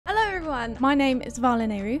everyone, my name is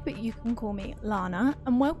Valeneru, but you can call me Lana,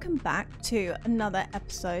 and welcome back to another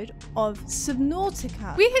episode of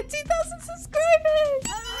Subnautica. We hit 2,000 subscribers!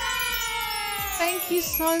 Hooray! Thank you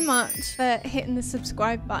so much for hitting the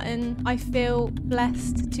subscribe button. I feel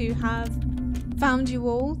blessed to have found you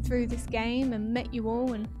all through this game and met you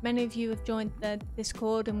all, and many of you have joined the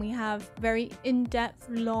Discord, and we have very in-depth,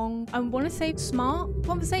 long, I want to say smart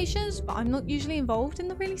conversations, but I'm not usually involved in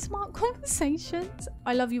the really smart conversations.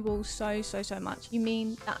 I love you all so much. You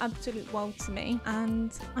mean the absolute world to me,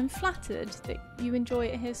 and I'm flattered that you enjoy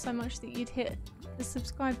it here so much that you'd hit the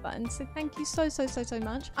subscribe button, so thank you so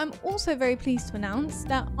much. I'm also very pleased to announce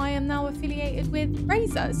that I am now affiliated with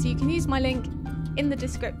Razer, so you can use my link in the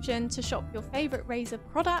description to shop your favorite Razer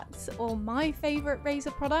products or my favorite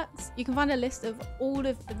Razer products. You can find a list of all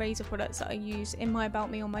of the Razer products that I use in my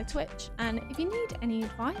About Me on my Twitch, and if you need any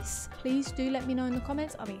advice, please do let me know in the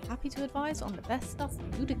comments. I'll be happy to advise on the best stuff for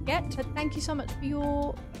you to get. But thank you so much for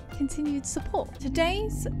your continued support.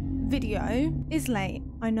 Today's video is late.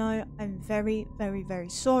 I know, I'm very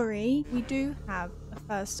sorry. We do have a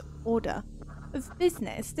first order of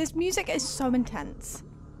business. This music is so intense.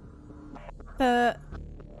 The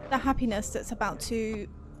happiness that's about to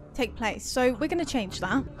take place, so we're going to change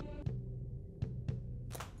that.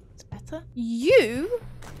 It's better. You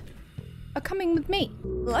are coming with me.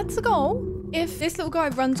 Let's go. If this little guy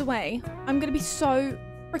runs away, I'm going to be so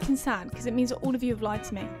freaking sad, because it means that all of you have lied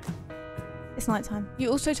to me. It's nighttime.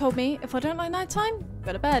 You also told me if I don't like nighttime,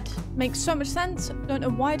 go to bed. Makes so much sense. Don't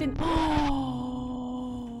know why I didn't.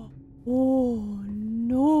 Oh no.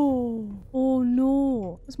 Oh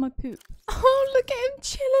no. Where's my poop? Oh, look at him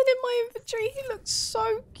chilling in my inventory. He looks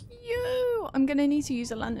so cute. I'm going to need to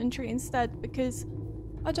use a lantern tree instead, because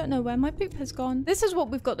I don't know where my poop has gone. This is what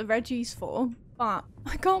we've got the Reggies for, but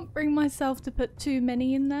I can't bring myself to put too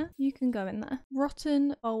many in there. You can go in there.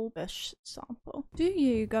 Rotten bulbous sample. Do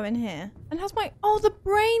you go in here? And how's my... Oh, the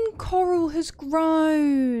brain coral has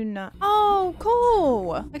grown. Oh,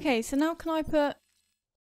 cool. Okay, so now can I put...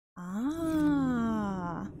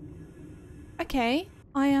 Ah. Okay.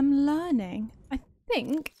 I am learning. I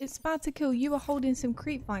think it's about to kill. You are holding some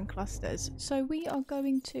creepvine clusters. So we are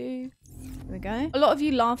going to... Here we go. A lot of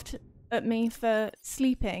you laughed at me for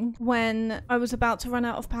sleeping when I was about to run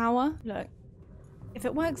out of power. Look, if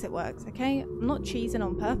it works, it works, okay? I'm not cheesing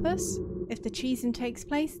on purpose. If the cheesing takes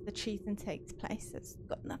place, the cheesing takes place. It's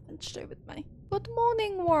got nothing to do with me. Good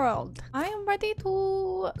morning, world. I am ready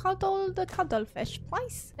to cuddle the cuddlefish.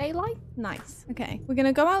 Please. Daylight? Nice. Okay, we're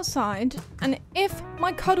gonna go outside, and if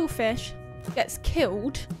my cuddlefish gets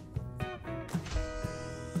killed,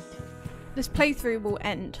 this playthrough will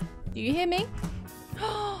end. Do you hear me?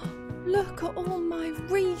 Look at all my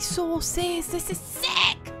resources. This is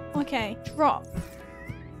sick. Okay, drop.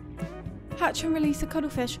 Hatch and release a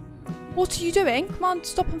cuddlefish. What are you doing? Command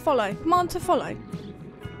stop and follow. Command to follow.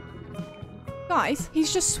 Guys,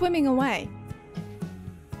 he's just swimming away.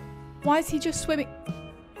 Why is he just swimming?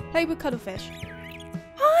 Play with cuddlefish.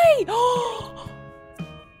 Hi!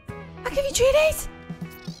 I'll give you treaties.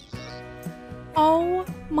 Oh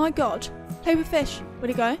my god. Play with fish. Where'd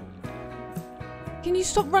he go? Can you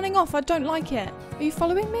stop running off? I don't like it. Are you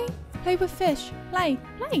following me? Play with fish. Play.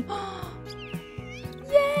 Play.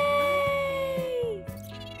 Yay!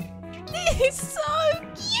 This is so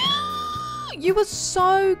cute! You were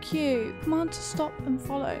so cute. Command to stop and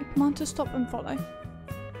follow. Command to stop and follow.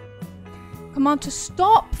 Command to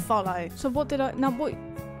stop follow. So what did I... Now what...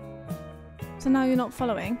 So now you're not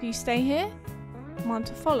following. Do you stay here? Command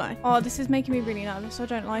to follow. Oh, this is making me really nervous. I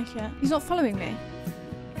don't like it. He's not following me.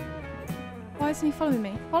 Why isn't he following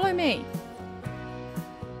me? Follow me.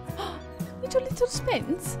 Little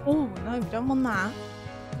spins. Oh no, we don't want that.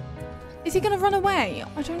 Is he gonna run away?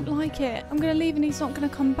 I don't like it. I'm gonna leave and he's not gonna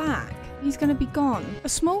come back. He's gonna be gone. A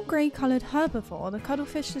small grey-coloured herbivore, the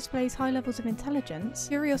cuddlefish displays high levels of intelligence,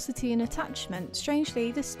 curiosity and attachment.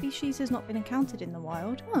 Strangely, this species has not been encountered in the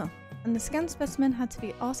wild. Huh. And the scanned specimen had to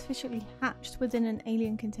be artificially hatched within an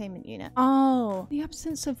alien containment unit. Oh, the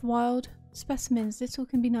absence of wild specimens. Little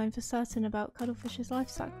can be known for certain about cuddlefish's life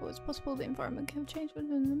cycle. It's possible the environment can change.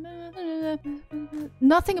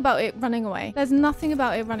 Nothing about it running away. There's nothing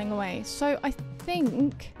about it running away. So I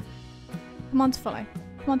think... Command to follow.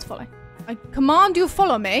 Command to follow. I command you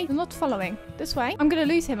follow me. You're not following. This way. I'm going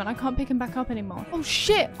to lose him and I can't pick him back up anymore. Oh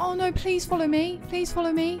shit. Oh no, please follow me. Please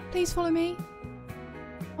follow me. Please follow me.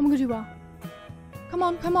 I'm going to do well. Come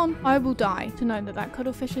on, come on. I will die to know that that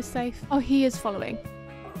cuddlefish is safe. Oh, he is following.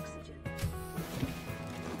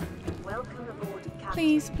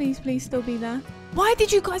 Please, please, please still be there. Why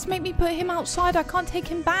did you guys make me put him outside? I can't take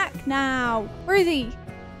him back now. Where is he?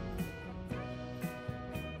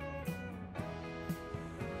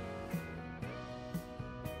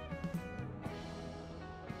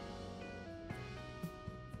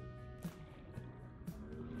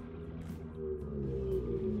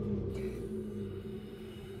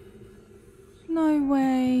 No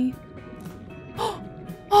way.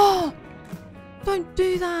 Oh! Don't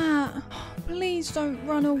do that. Please don't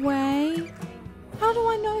run away. How do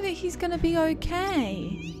I know that he's gonna be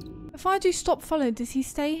okay? If I do stop follow, does he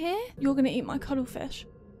stay here? You're gonna eat my cuttlefish.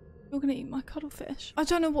 You're gonna eat my cuttlefish. I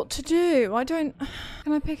don't know what to do. I don't...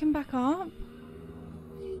 Can I pick him back up?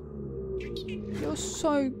 You're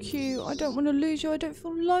so cute. I don't want to lose you. I don't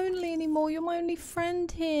feel lonely anymore. You're my only friend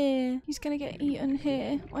here. He's gonna get eaten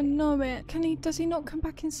here. I know it. Does he not come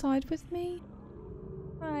back inside with me?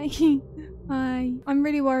 Hi. Hi. I'm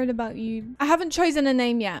really worried about you. I haven't chosen a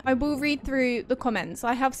name yet. I will read through the comments.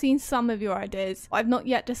 I have seen some of your ideas. I've not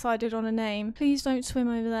yet decided on a name. Please don't swim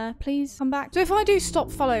over there. Please come back. So if I do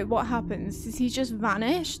stop follow, what happens? Does he just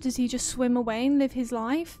vanish? Does he just swim away and live his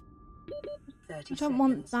life? I don't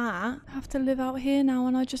want that. I have to live out here now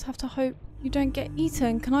and I just have to hope you don't get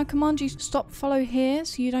eaten. Can I command you to stop follow here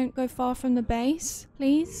so you don't go far from the base?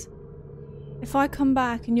 Please? If I come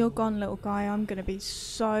back and you're gone, little guy, I'm gonna be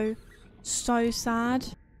so sad.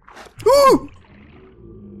 Ooh!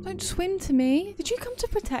 Don't swim to me. Did you come to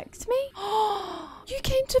protect me? Oh, you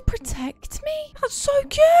came to protect me? That's so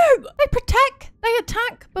cute. They protect, they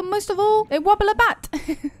attack, but most of all, they wobble a bat.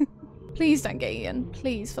 Please don't get eaten.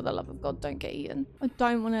 Please, for the love of God, don't get eaten. I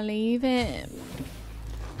don't want to leave him.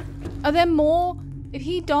 Are there more? If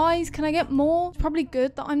he dies, can I get more? It's probably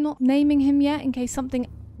good that I'm not naming him yet in case something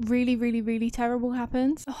really terrible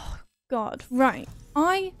happens. Oh, God. Right.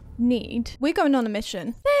 We're going on a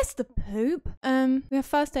mission. There's the poop. We have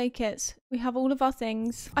first aid kits. We have all of our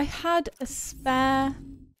things. I had a spare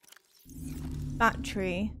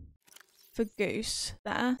battery for Goose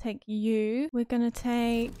there. Take you. We're gonna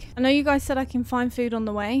take... I know you guys said I can find food on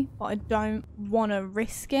the way, but I don't want to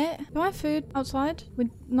risk it. Do I have food outside? We're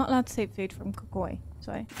not allowed to take food from Kokoi,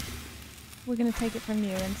 so we're gonna take it from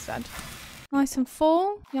you instead. Nice and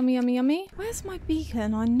full. Yummy, yummy, yummy. Where's my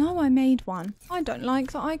beacon? I know I made one. I don't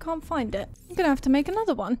like that I can't find it. I'm gonna have to make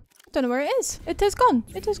another one. I don't know where it is. It is gone.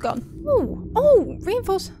 It is gone. Oh,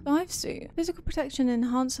 reinforced dive suit. Physical protection,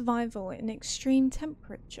 enhanced survival in extreme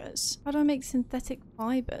temperatures. How do I make synthetic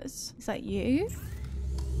fibers? Is that you?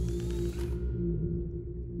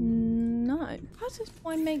 No. How do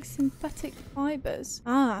I make synthetic fibers?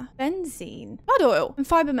 Ah, benzene. Blood oil and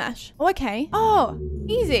fiber mesh. Oh, okay. Oh,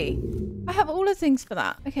 easy. I have all the things for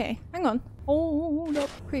that. Okay, hang on. Hold up.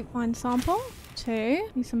 Creepvine sample. 2.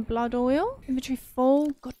 Need some blood oil. Inventory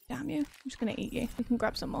full. God damn you. I'm just gonna eat you. We can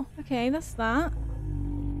grab some more. Okay, that's that.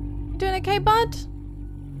 You doing okay, bud?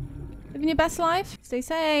 Living your best life? Stay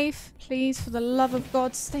safe. Please, for the love of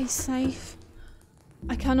God, stay safe.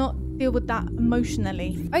 I cannot deal with that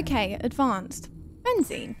emotionally. Okay, advanced.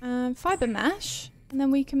 Benzene. Fiber mesh. And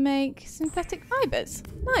then we can make synthetic fibers.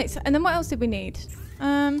 Nice. And then what else did we need?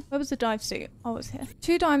 Where was the dive suit? Oh, it's here.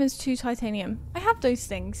 2 diamonds, 2 titanium. I have those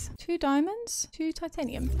things. 2 diamonds, 2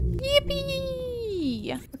 titanium.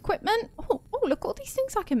 Yippee! Equipment. Oh, look at all these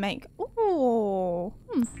things I can make. Oh.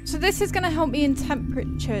 So this is going to help me in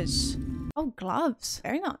temperatures. Oh, gloves.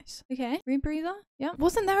 Very nice. Okay. Rebreather. Yeah.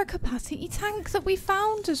 Wasn't there a capacity tank that we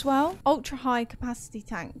found as well? Ultra high capacity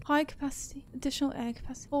tank. High capacity. Additional air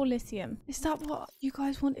capacity. Or lithium. Is that what you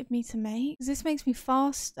guys wanted me to make? Because this makes me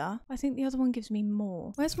faster. I think the other one gives me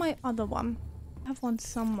more. Where's my other one? I have one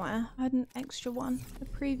somewhere. I had an extra one. The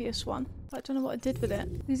previous one. But I don't know what I did with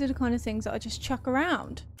it. These are the kind of things that I just chuck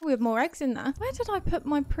around. Oh, we have more eggs in there. Where did I put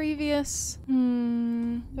my previous...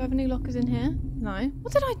 Do I have any lockers in here? No.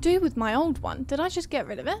 What did I do with my old one? Did I just get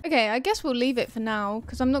rid of it? Okay, I guess we'll leave it for now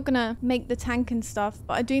because I'm not gonna make the tank and stuff,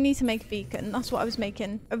 but I do need to make a beacon. That's what I was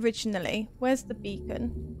making originally. Where's the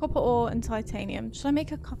beacon? Copper ore and titanium. Should I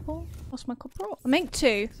make a couple? What's my copper ore? I'll make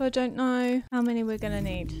 2, so I don't know how many we're gonna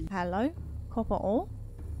need. Hello? Copper ore?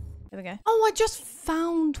 There we go. Oh, I just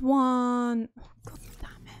found one. Oh, God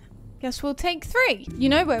damn it. Guess we'll take 3. You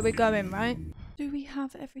know where we're going, right? Do we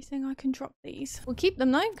have everything? I can drop these. We'll keep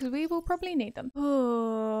them though, because we will probably need them.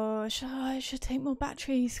 Oh, I should take more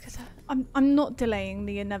batteries because I'm not delaying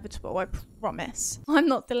the inevitable, I promise. I'm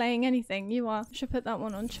not delaying anything. You are. I should put that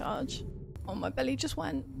one on charge. Oh, my belly just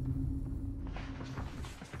went.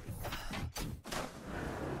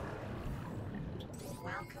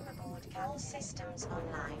 Welcome aboard. All systems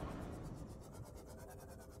online.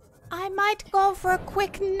 I might go for a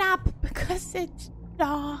quick nap because it's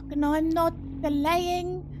dark and I'm not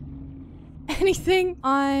delaying anything.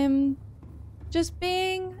 I'm just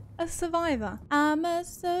being a survivor. I'm a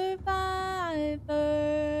survivor.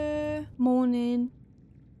 Morning.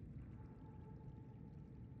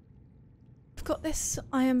 I've got this.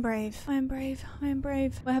 I am brave. I am brave. I am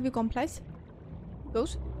brave. Where have you gone, place?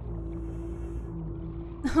 Goes.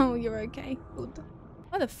 Oh, you're okay. Good.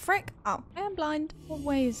 Where the frick? Oh, I am blind. What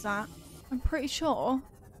way is that? I'm pretty sure.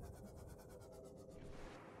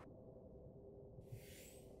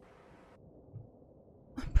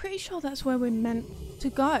 I'm pretty sure that's where we're meant to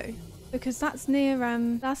go. Because that's near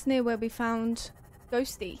where we found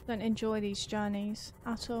Ghosty. Don't enjoy these journeys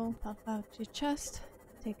at all. Puff out your chest.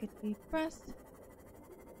 Take a deep breath.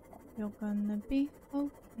 You're gonna be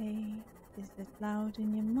okay. Is it loud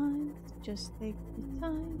in your mind? Just take your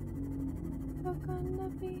time. You're gonna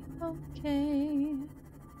be okay.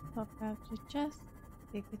 Pop out your chest.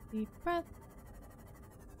 Take a deep breath.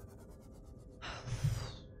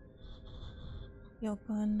 You're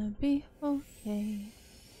gonna be okay.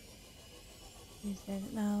 Is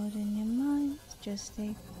it loud in your mind? Just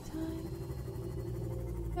take your time.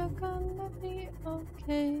 You're gonna be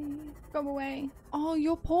okay. Go away. Oh,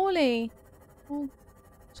 you're poorly. Oh,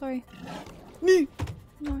 sorry. No.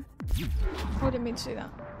 No. I didn't mean to do that.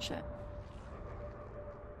 Shit.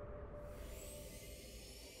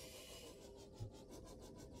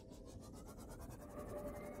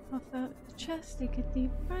 Puff out the chest, take a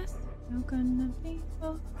deep breath. You're gonna be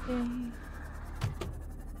okay.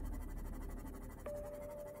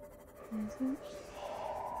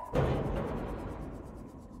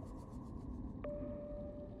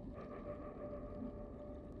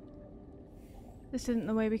 This isn't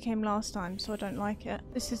the way we came last time, so I don't like it.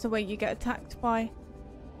 This is the way you get attacked by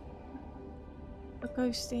a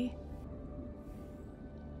ghosty.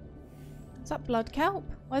 Is that blood kelp?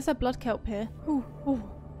 Why is there blood kelp here? Ooh, ooh.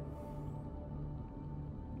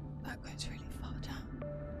 That goes really far down.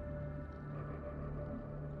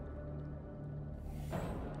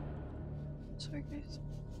 Sorry, guys.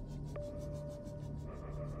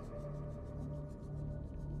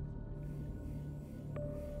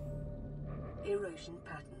 Erosion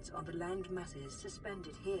patterns on the land masses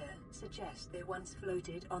suspended here suggest they once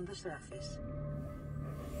floated on the surface.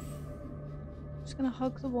 Just gonna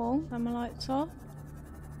hug the wall, turn my lights off.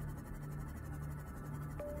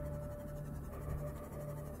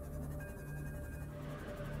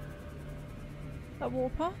 That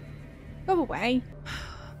warper? Go away.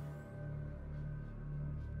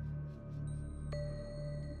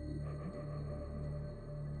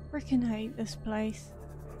 Frickin' hate this place.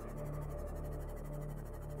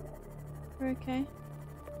 We're okay.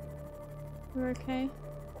 We're okay.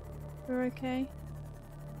 We're okay.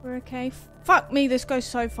 We're okay. Fuck me, this goes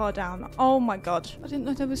so far down. Oh my god. I didn't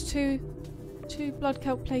know there was two blood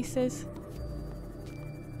kelp places.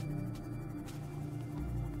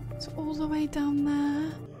 It's all the way down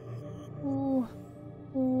there. Oh.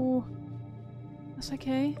 Oh. That's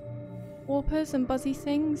okay. Warpers and buzzy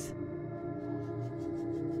things.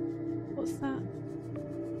 What's that?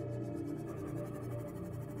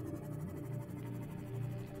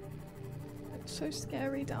 It's so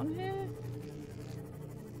scary down here.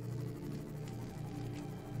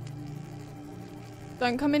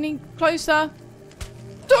 Don't come any closer.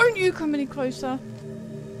 Don't you come any closer.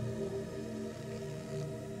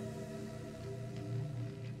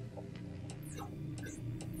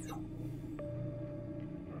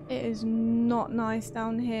 It is not nice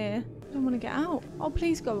down here. I don't want to get out. Oh,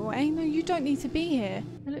 please go away. No, you don't need to be here.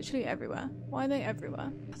 They're literally everywhere. Why are they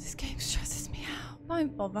everywhere? Oh, this game stresses me out.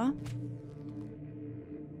 Don't bother.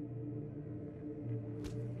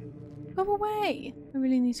 Go away. I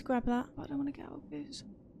really need to grab that, but I don't want to get out of this.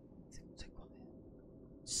 So quiet.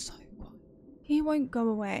 So quiet. He won't go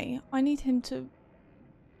away. I need him to...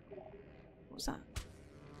 What's that?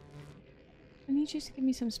 I need you to give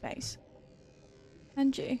me some space.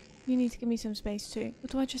 And you need to give me some space too. Or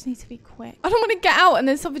do I just need to be quick? I don't want to get out and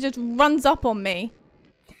then something just runs up on me.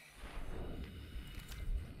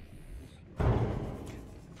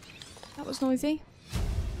 That was noisy.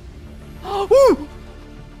 Oh!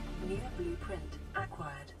 New blueprint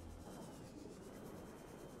acquired.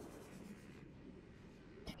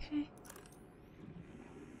 Okay.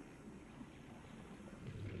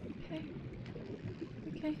 Okay.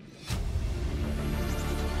 Okay.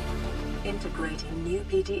 Integrating new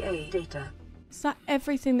PDA data. Is that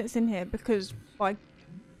everything that's in here? Because, by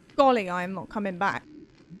golly, I am not coming back.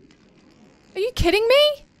 Are you kidding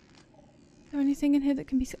me? Is there anything in here that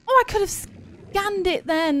can be... Oh, I could have scanned it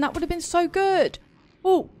then. That would have been so good.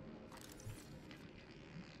 Oh.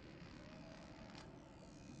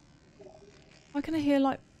 Why can I hear,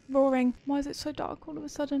 like, roaring? Why is it so dark all of a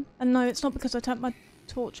sudden? And no, it's not because I turned my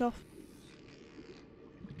torch off.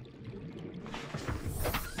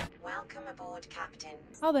 Welcome aboard, Captain.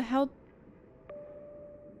 How the hell...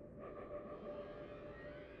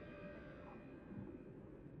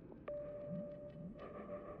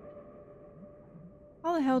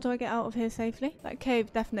 How the hell do I get out of here safely? That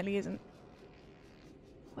cave definitely isn't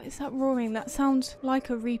What is that roaring? That sounds like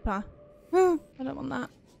a reaper. I don't want that.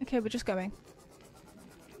 Okay, we're just going.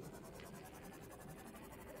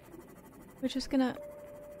 We're just gonna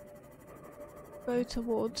go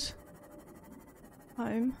towards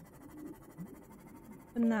home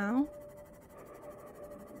for now.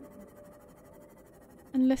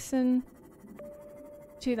 And listen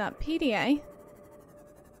to that PDA.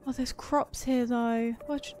 Oh, there's crops here though.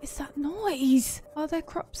 What is that noise? Are there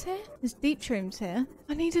crops here? There's deep shrooms here.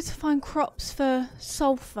 I needed to find crops for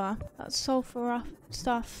sulfur. That's sulfur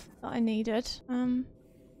stuff that I needed. I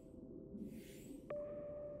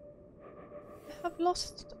have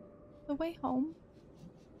lost the way home.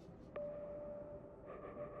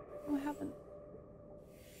 No, I haven't.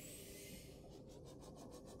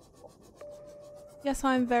 Yes,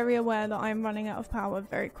 I am very aware that I am running out of power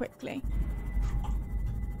very quickly.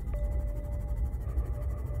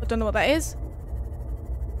 I don't know what that is.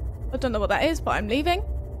 I don't know what that is, but I'm leaving.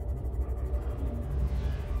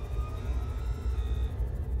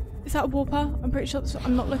 Is that a warper? I'm pretty sure that's...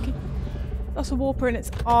 I'm not looking. That's a warper and it's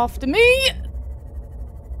after me!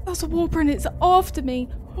 That's a warper and it's after me!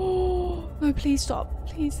 Oh, no, please stop.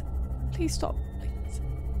 Please. Please stop. Please.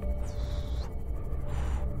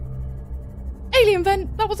 Alien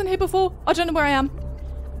vent! That wasn't here before. I don't know where I am.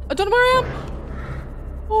 I don't know where I am.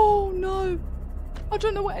 Oh, no. I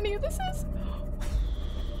don't know what any of this is.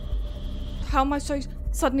 How am I so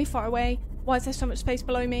suddenly far away? Why is there so much space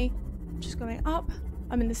below me? I'm just going up.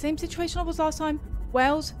 I'm in the same situation I was last time.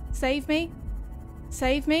 Whales, save me.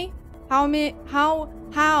 Save me. How am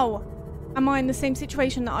I in the same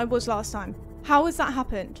situation that I was last time? How has that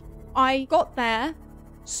happened? I got there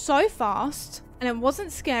so fast and it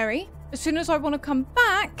wasn't scary. As soon as I want to come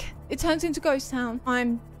back, it turns into ghost town.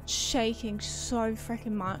 I'm shaking so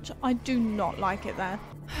freaking much. I do not like it there.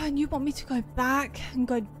 And you want me to go back and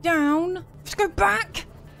go down? Just go back!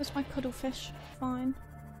 Where's my cuddlefish? Fine.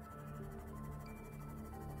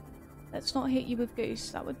 Let's not hit you with goose.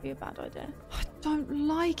 That would be a bad idea. I don't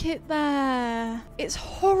like it there. It's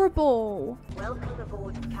horrible. Welcome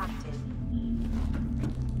aboard, Captain.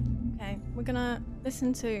 Okay, we're gonna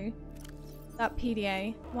listen to that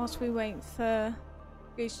PDA whilst we wait for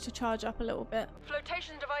Goose to charge up a little bit.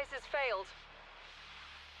 Flotation devices failed.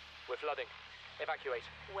 We're flooding. Evacuate.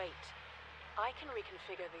 Wait. I can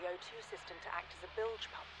reconfigure the O2 system to act as a bilge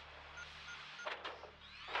pump.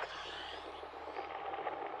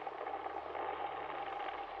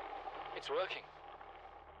 It's working.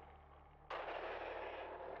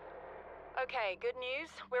 Okay, good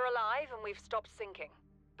news. We're alive and we've stopped sinking.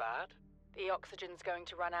 Bad? The oxygen's going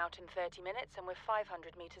to run out in 30 minutes and we're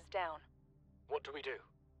 500 meters down. What do we do?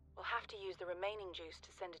 We'll have to use the remaining juice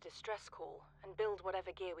to send a distress call and build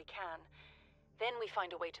whatever gear we can. Then we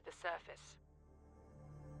find a way to the surface.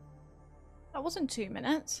 That wasn't 2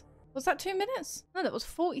 minutes. Was that 2 minutes? No, that was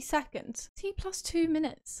 40 seconds. T plus 2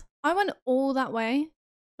 minutes. I went all that way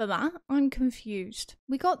for that. I'm confused.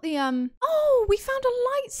 We got the, oh, we found a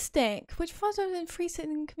light stick, which fires over in free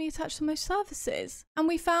sitting can be attached to most surfaces. And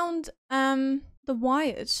we found, the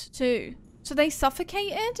wires too. So they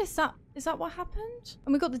suffocated? Is that what happened?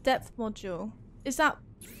 And we got the depth module. Is that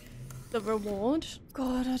the reward?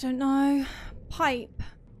 God, I don't know. Pipe.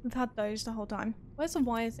 We've had those the whole time. Where's the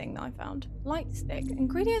wire thing that I found? Light stick.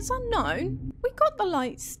 Ingredients unknown? We got the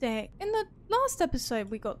light stick. In the last episode,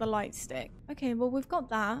 we got the light stick. Okay, well, we've got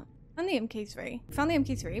that. And the MK3. We found the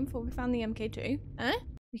MK3 before we found the MK2. Eh?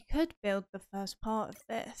 We could build the first part of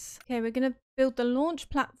this. Okay, we're going to build the launch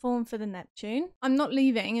platform for the Neptune. I'm not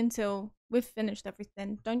leaving until we've finished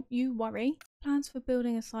everything. Don't you worry. Plans for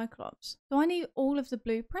building a Cyclops. Do I need all of the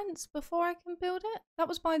blueprints before I can build it? That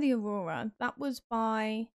was by the Aurora. That was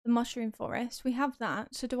by the Mushroom Forest. We have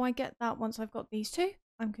that. So do I get that once I've got these two?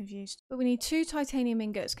 I'm confused. But we need 2 titanium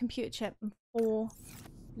ingots, computer chip, and 4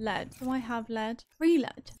 lead. Do I have lead? 3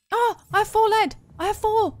 lead. Oh, I have 4 lead. I have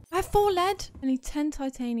 4. I have 4 lead. I need 10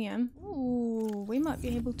 titanium. Ooh, we might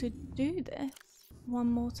be able to do this. 1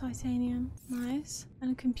 more titanium. Nice.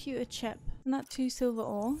 And a computer chip. And that 2 silver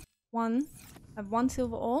ore. 1. I have 1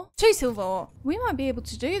 silver ore. 2 silver ore. We might be able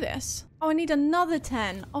to do this. Oh, I need another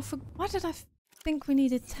 10. Oh, why did I think we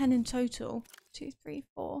needed 10 in total? 2, 3,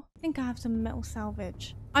 4. I think I have some metal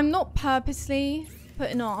salvage. I'm not purposely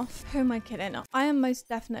putting off. Who am I kidding? I am most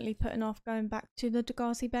definitely putting off going back to the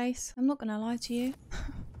Degazi base. I'm not going to lie to you.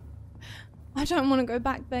 I don't want to go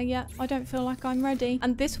back there yet. I don't feel like I'm ready.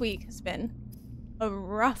 And this week has been a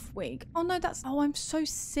rough week. Oh no, oh, I'm so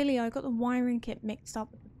silly. I got the wiring kit mixed up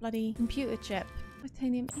with the bloody computer chip.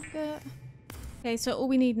 Titanium ingot. Okay, so all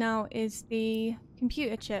we need now is the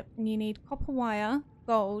computer chip, and you need copper wire,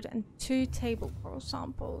 gold, and 2 table coral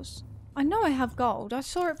samples. I know I have gold. I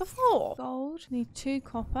saw it before. Gold. Need 2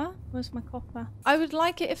 copper. Where's my copper? I would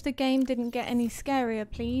like it if the game didn't get any scarier,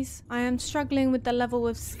 please. I am struggling with the level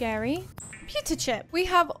of scary. Computer chip. We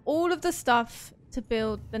have all of the stuff to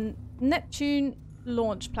build the Neptune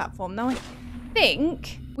launch platform. Now I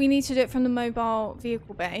think we need to do it from the mobile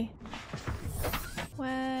vehicle bay.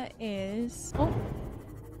 Where is... Oh.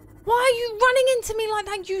 Why are you running into me like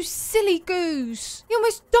that, you silly goose? You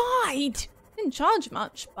almost died. Didn't charge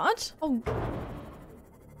much, bud. Oh.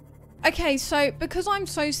 Okay, so because I'm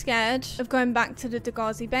so scared of going back to the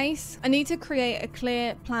Degasi base, I need to create a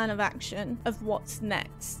clear plan of action of what's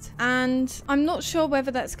next. And I'm not sure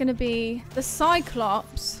whether that's going to be the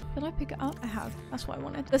Cyclops. Did I pick it up? I have. That's what I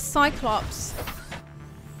wanted. The Cyclops.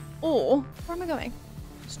 Or, where am I going?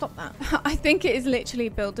 Stop that. I think it is literally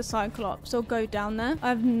build the Cyclops or go down there. I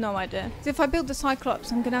have no idea. So if I build the Cyclops,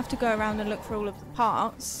 I'm going to have to go around and look for all of the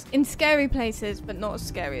parts in scary places, but not as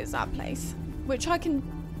scary as that place, which I can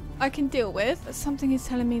deal with. But something is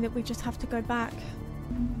telling me that we just have to go back.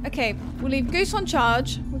 Okay, we'll leave Goose on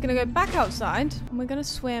charge. We're going to go back outside and we're going to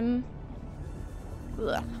swim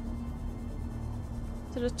to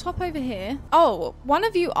the top over here. Oh, one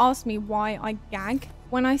of you asked me why I gag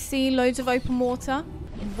when I see loads of open water.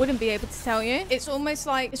 Wouldn't be able to tell you. It's almost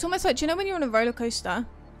like, do you know when you're on a roller coaster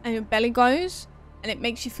and your belly goes and it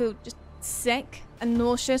makes you feel just sick and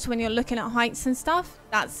nauseous when you're looking at heights and stuff?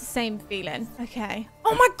 That's the same feeling. Okay.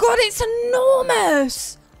 Oh my god, it's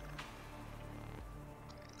enormous.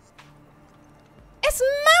 It's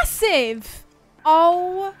massive.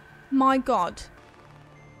 Oh my god.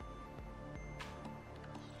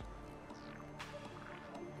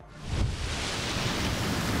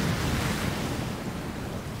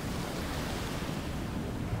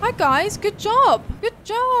 Hi guys, good job. Good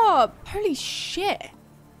job. Holy shit.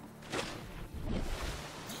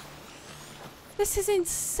 This is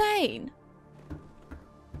insane.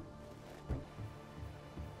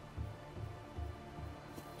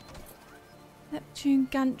 Neptune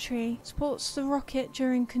gantry supports the rocket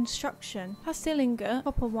during construction. Plasteel ingot,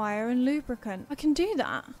 copper wire and lubricant. I can do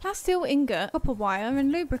that. Plasteel ingot, copper wire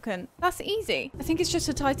and lubricant. That's easy. I think it's just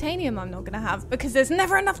a titanium I'm not going to have because there's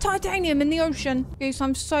never enough titanium in the ocean. Goose,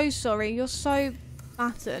 I'm so sorry. You're so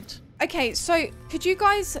battered. Okay, so could you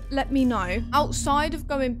guys let me know, outside of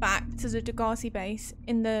going back to the Degasi base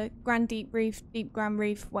in the Deep Grand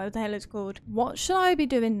Reef, whatever the hell it's called, what should I be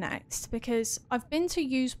doing next? Because I've been to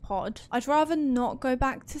use pod. I'd rather not go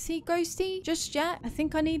back to see Ghosty just yet. I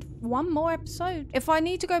think I need one more episode. If I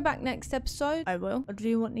need to go back next episode, I will. I'll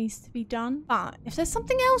do what needs to be done. But if there's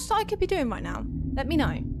something else that I could be doing right now, let me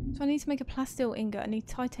know. So I need to make a plasteel ingot. I need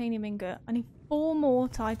titanium ingot. I need 4 more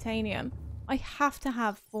titanium. I have to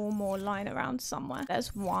have 4 more lying around somewhere.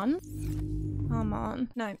 There's 1. Come on.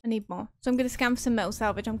 No, I need more. So I'm going to scan for some metal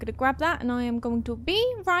salvage. I'm going to grab that and I am going to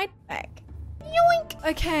be right back. Yoink!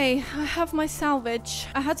 Okay, I have my salvage.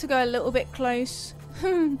 I had to go a little bit close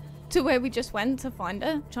to where we just went to find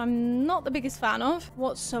it, which I'm not the biggest fan of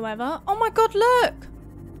whatsoever. Oh my god, look!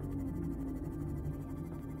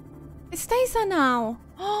 It stays there now.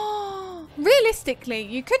 Oh, realistically,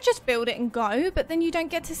 you could just build it and go, but then you don't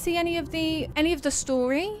get to see any of the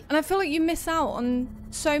story. And I feel like you miss out on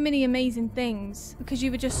so many amazing things because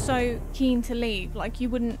you were just so keen to leave. Like you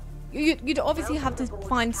wouldn't, you'd obviously have to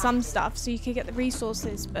find some stuff so you could get the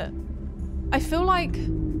resources, but I feel like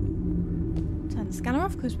turn the scanner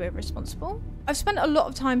off because we're responsible. I've spent a lot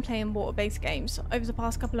of time playing water-based games over the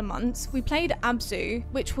past couple of months. We played Abzu,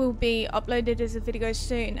 which will be uploaded as a video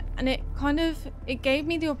soon, and it gave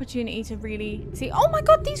me the opportunity to really see, oh my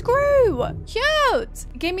god, these grew! Cute!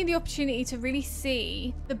 It gave me the opportunity to really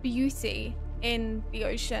see the beauty in the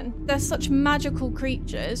ocean. They're such magical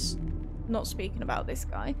creatures. Not speaking about this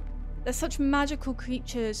guy. There's such magical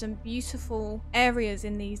creatures and beautiful areas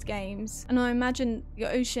in these games. And I imagine the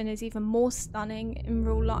ocean is even more stunning in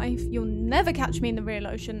real life. You'll never catch me in the real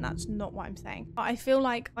ocean. That's not what I'm saying. But I feel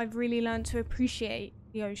like I've really learned to appreciate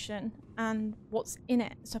the ocean and what's in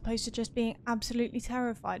it, as opposed to just being absolutely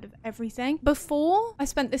terrified of everything. Before I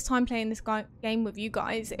spent this time playing this game with you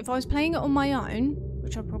guys, if I was playing it on my own,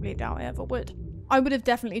 which I probably doubt I ever would, I would have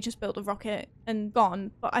definitely just built a rocket and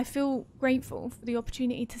gone, but I feel grateful for the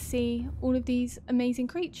opportunity to see all of these amazing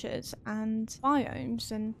creatures and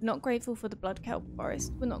biomes, and not grateful for the blood kelp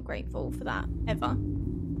forest. We're not grateful for that, ever.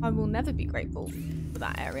 I will never be grateful for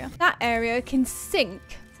that area. That area can sink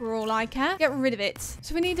for all I care. Get rid of it.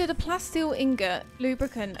 So we needed a plasteel ingot,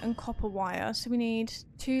 lubricant, and copper wire. So we need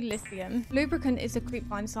 2 lithium. Lubricant is the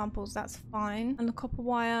creepvine samples. That's fine. And the copper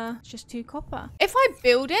wire, it's just 2 copper. If I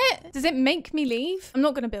build it, does it make me leave? I'm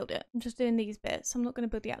not going to build it. I'm just doing these bits. I'm not going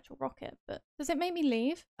to build the actual rocket, but does it make me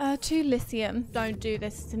leave? 2 lithium. Don't do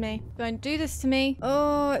this to me. Don't do this to me.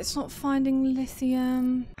 Oh, it's not finding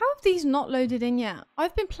lithium. How have these not loaded in yet?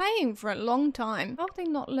 I've been playing for a long time. How have they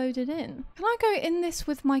not loaded in? Can I go in this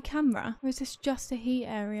with my camera? Or is this just a heat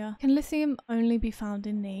area? Can lithium only be found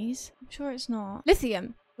in these? I'm sure it's not.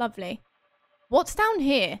 Lithium. Lovely. What's down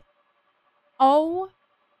here? Oh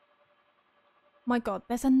my god,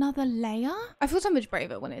 there's another layer? I feel so much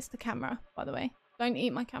braver when it's the camera, by the way. Don't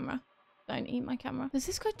eat my camera. Don't eat my camera. Does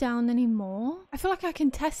this go down anymore? I feel like I can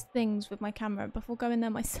test things with my camera before going there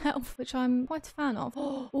myself, which I'm quite a fan of.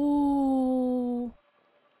 Oh.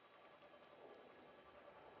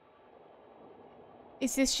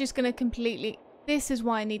 Is this just going to completely... This is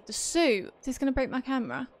why I need the suit. Is this going to break my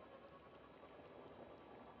camera?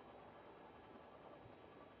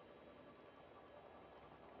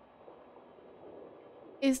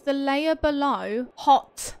 Is the layer below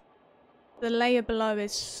hot? The layer below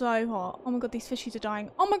is so hot. Oh my god, these fishies are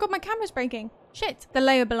dying. Oh my god, my camera's breaking. Shit. The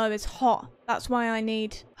layer below is hot. That's why I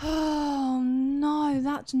need... Oh no,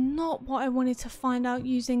 that's not what I wanted to find out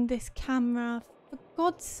using this camera. For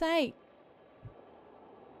God's sake.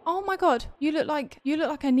 Oh my god, you look like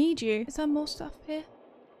I need you. Is there more stuff here?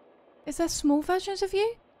 Is there small versions of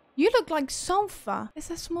you? You look like sulfur. Is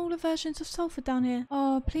there smaller versions of sulfur down here?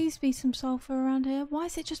 Oh, please be some sulfur around here. Why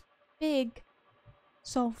is it just big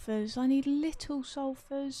sulfurs? I need little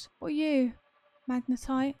sulfurs. What are you?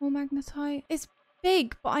 Magnetite. More magnetite. It's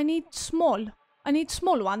big, but I need small. I need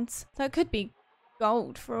small ones. So it could be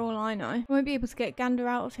gold for all I know. I won't be able to get Gander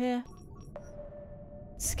out of here.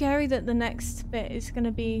 Scary that the next bit is going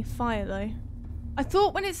to be fire though. I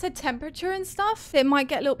thought when it said temperature and stuff, it might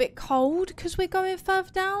get a little bit cold because we're going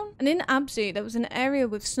further down. And in Abzu, there was an area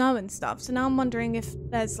with snow and stuff. So now I'm wondering if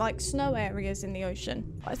there's like snow areas in the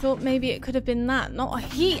ocean. I thought maybe it could have been that, not a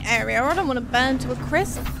heat area. I don't want to burn to a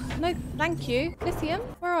crisp. No, thank you. Lithium,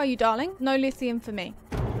 where are you, darling? No lithium for me.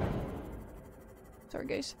 Sorry,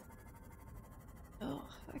 goose. Oh,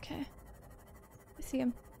 okay.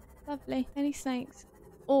 Lithium. Lovely. Any snakes?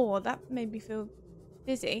 Oh, that made me feel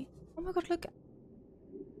dizzy. Oh my god, look.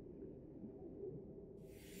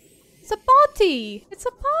 It's a party! It's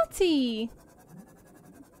a party!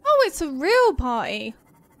 Oh, it's a real party!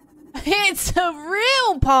 It's a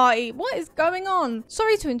real party! What is going on?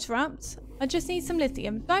 Sorry to interrupt. I just need some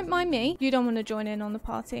lithium. Don't mind me. You don't want to join in on the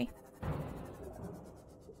party.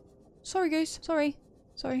 Sorry, Goose. Sorry.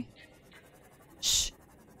 Sorry. Shh.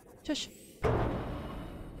 Shush.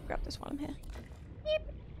 Grab this while I'm here. Beep.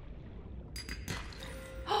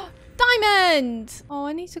 Diamond! Oh,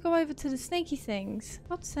 I need to go over to the snaky things.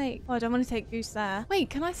 For God's sake. Oh, I don't want to take Goose there. Wait,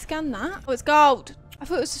 can I scan that? Oh, it's gold. I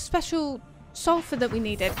thought it was a special sulfur that we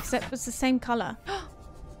needed because it was the same color.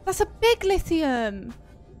 That's a big lithium.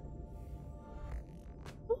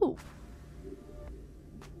 Ooh.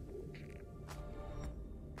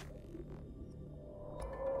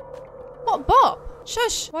 What bop?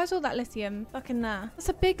 Shush! Why is all that lithium stuck in there? That's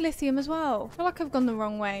a big lithium as well. I feel like I've gone the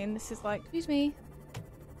wrong way and this is like, excuse me.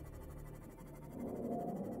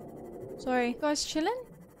 Sorry, you guys chilling?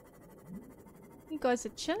 You guys are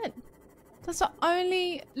chilling. That's the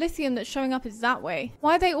only lithium that's showing up is that way.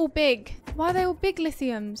 Why are they all big? Why are they all big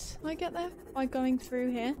lithiums? Can I get there by going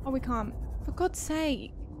through here? Oh, we can't. For God's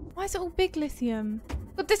sake. Why is it all big lithium?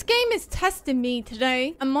 But this game is testing me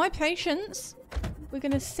today. And my patience. We're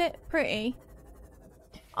going to sit pretty.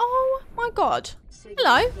 Oh my God.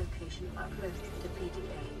 Hello. Location uploaded to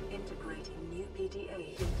PDA. Integrating new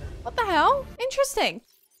PDA data. What the hell? Interesting.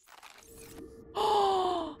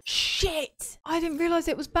 Oh, shit. I didn't realize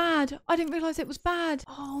it was bad. I didn't realize it was bad.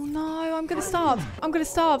 Oh no, I'm going to starve. I'm going to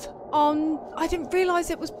starve. Oh, I didn't realize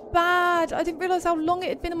it was bad. I didn't realize how long it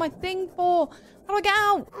had been in my thing for. How do I get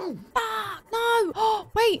out? Ah, no. Oh,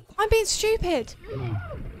 wait, I'm being stupid.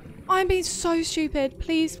 I'm being so stupid.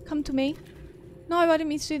 Please come to me. No, I didn't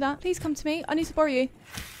mean to do that. Please come to me. I need to borrow you.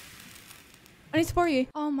 I need to borrow you.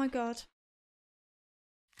 Oh my God.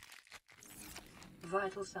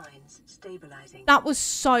 Vital signs stabilizing. That was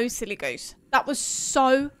so silly, Goose. That was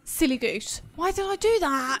so silly goose. Why did I do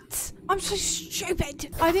that? I'm so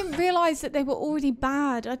stupid. I didn't realize that they were already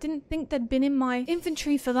bad. I didn't think they'd been in my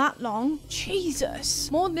inventory for that long.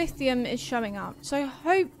 Jesus. More lithium is showing up. So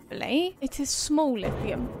hopefully it is small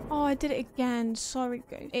lithium. Oh, I did it again. Sorry,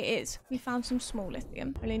 goose. It is. We found some small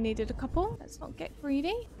lithium. Only needed a couple. Let's not get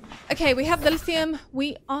greedy. Okay, we have the lithium.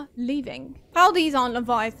 We are leaving. How these aren't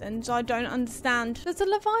leviathans, I don't understand. Does a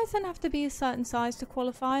leviathan have to be a certain size to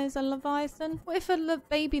qualify as a leviathan? What if a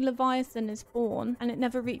baby leviathan is born and it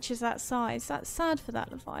never reaches that size? That's sad for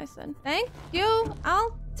that leviathan. Thank you,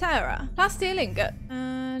 Altera. Plasteel ingot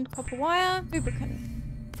and copper wire, lubricant.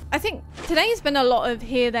 I think today's been a lot of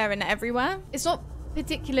here, there, and everywhere. It's not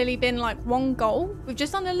particularly been like one goal. We've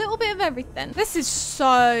just done a little bit of everything. This is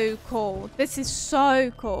so cool. This is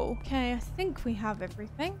so cool. Okay, I think we have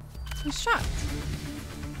everything. Construct.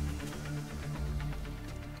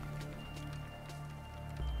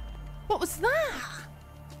 What was that?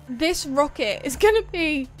 This rocket is gonna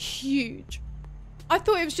be huge. I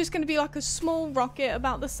thought it was just gonna be like a small rocket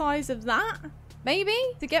about the size of that. Maybe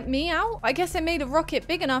to get me out. I guess they made a rocket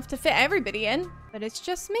big enough to fit everybody in, but it's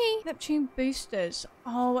just me. Neptune boosters.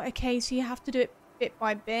 Oh, okay. So you have to do it bit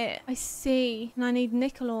by bit. I see. And I need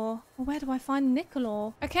nickel ore. Well, where do I find nickel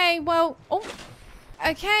ore? Okay, well, oh.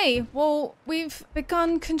 Okay, well, we've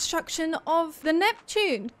begun construction of the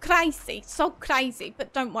Neptune. Crazy, so crazy.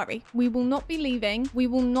 But don't worry, we will not be leaving. We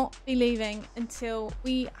will not be leaving until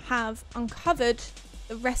we have uncovered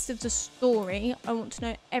the rest of the story. I want to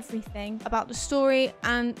know everything about the story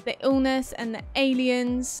and the illness and the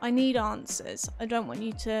aliens. I need answers. I don't want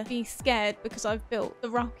you to be scared because I've built the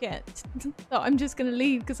rocket. So I'm just going to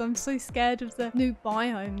leave because I'm so scared of the new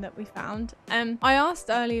biome that we found. I asked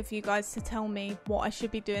earlier for you guys to tell me what I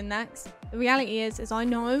should be doing next. The reality is I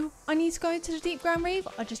know I need to go into the deep ground reef.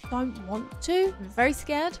 I just don't want to. I'm very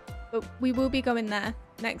scared, but we will be going there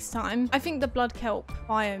next time. I think the blood kelp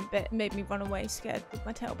biome bit made me run away scared with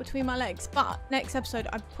my tail between my legs. But next episode,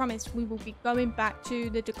 I promise we will be going back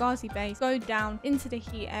to the Degasi base, go down into the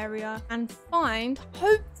heat area and find,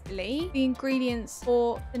 hopefully, the ingredients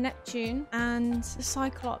for the Neptune and the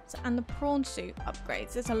Cyclops and the prawn suit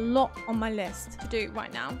upgrades. There's a lot on my list to do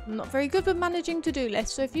right now. I'm not very good with managing to-do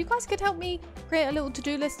lists. So if you guys could help me create a little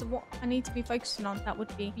to-do list of what I need to be focusing on, that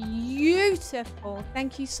would be beautiful.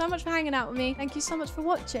 Thank you so much for hanging out with me. Thank you so much for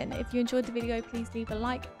watching. If you enjoyed the video, please leave a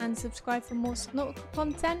like and subscribe for more Subnautica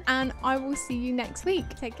content, and I will see you next week.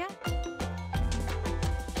 Take care.